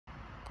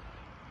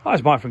Hi,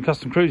 it's Mike from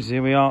Custom Cruisers.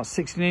 Here we are,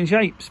 16-inch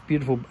apes,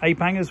 beautiful ape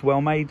hangers, well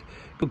made,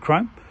 good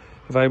chrome,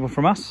 available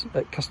from us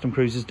at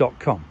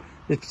customcruisers.com.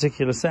 This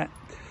particular set,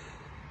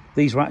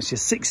 these were actually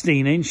a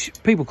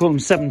 16-inch. People call them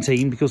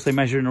 17 because they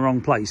measure in the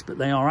wrong place, but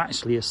they are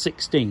actually a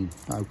 16,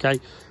 okay?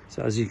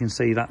 So as you can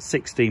see, that's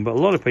 16, but a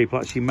lot of people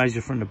actually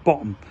measure from the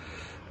bottom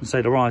and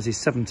say the rise is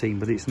 17,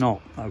 but it's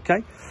not,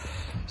 okay?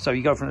 So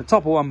you go from the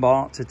top of one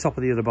bar to the top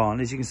of the other bar,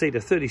 and as you can see, they're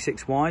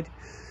 36 wide,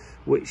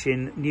 which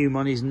in new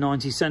money is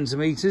 90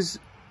 centimetres,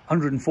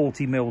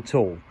 140 mil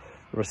tall.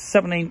 They're a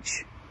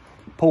 7-inch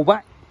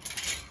pullback.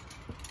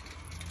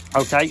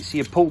 Okay, so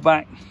your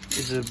pullback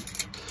is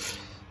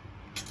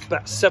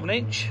about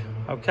 7-inch,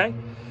 okay,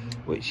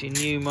 which in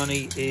new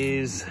money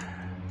is,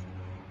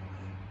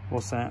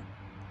 what's that,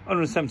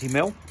 170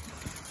 mil,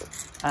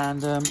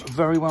 and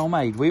very well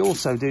made. We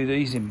also do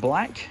these in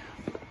black.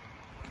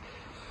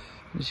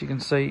 As you can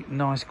see,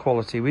 nice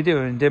quality. We do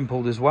it in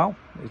dimpled as well.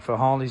 For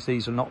Harleys,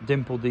 these are not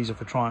dimpled, these are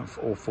for Triumph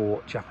or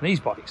for Japanese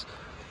bikes.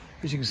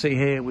 As you can see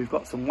here, we've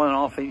got some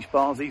 1.5-inch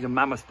bars. These are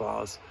mammoth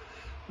bars,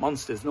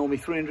 monsters, normally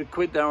 300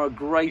 quid. They're a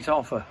great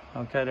offer.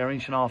 Okay, they're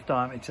 1.5-inch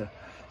diameter.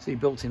 See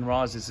built-in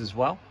risers as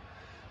well.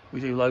 We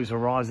do loads of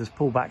risers,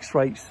 pullback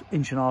straights,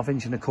 1.5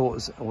 inch,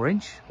 1.25 or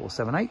inch, or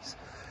 7/8.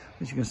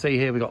 As you can see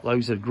here, we've got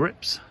loads of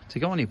grips to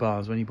go on your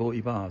bars when you bought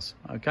your bars,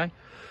 okay?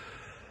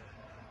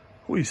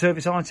 All your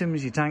service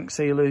items, your tank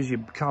sealers,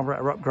 your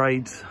carburetor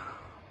upgrades,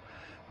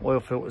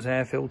 oil filters,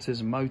 air filters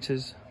and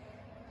motors.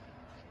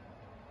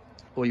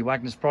 All your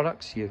Wagner's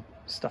products, your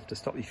stuff to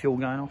stop your fuel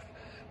going off,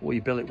 all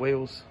your billet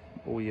wheels,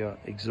 all your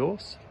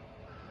exhausts.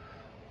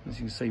 As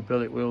you can see,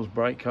 billet wheels,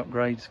 brake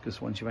upgrades,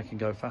 because once you make them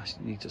go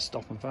fast, you need to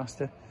stop them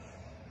faster.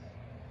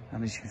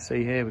 And as you can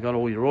see here, we've got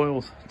all your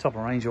oils, top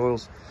of range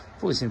oils,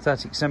 fully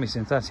synthetic,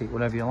 semi-synthetic,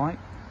 whatever you like.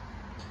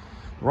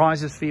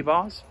 Risers for your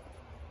bars.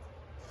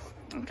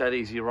 Okay,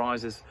 these are your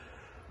risers,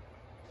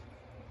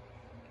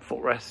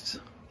 footrests,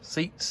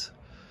 seats,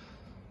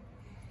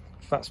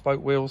 fat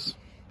spoke wheels,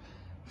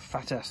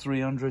 fat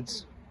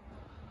S300s,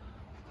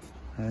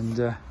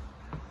 and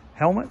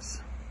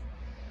helmets.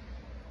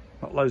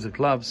 Got loads of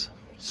gloves,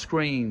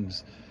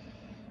 screens,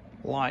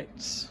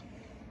 lights,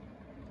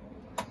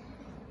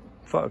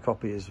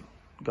 photocopiers,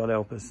 God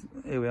help us.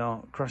 Here we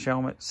are, crash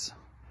helmets.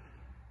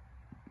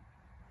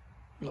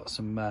 Got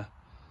some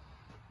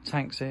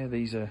tanks here.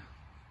 These are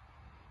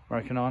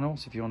American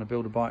Arnolds. If you want to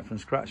build a bike from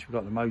scratch, we've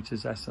got the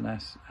motors,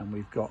 S&S, and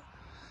we've got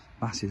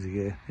masses of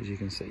gear, as you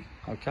can see.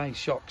 Okay,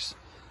 shocks,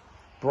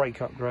 brake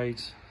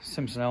upgrades,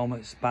 Simpson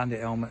helmets, Bandit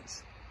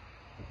helmets.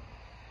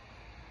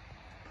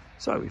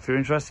 So if you're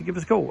interested, give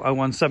us a call,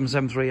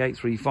 01773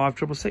 835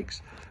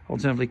 666,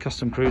 alternatively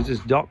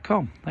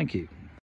customcruisers.com. Thank you.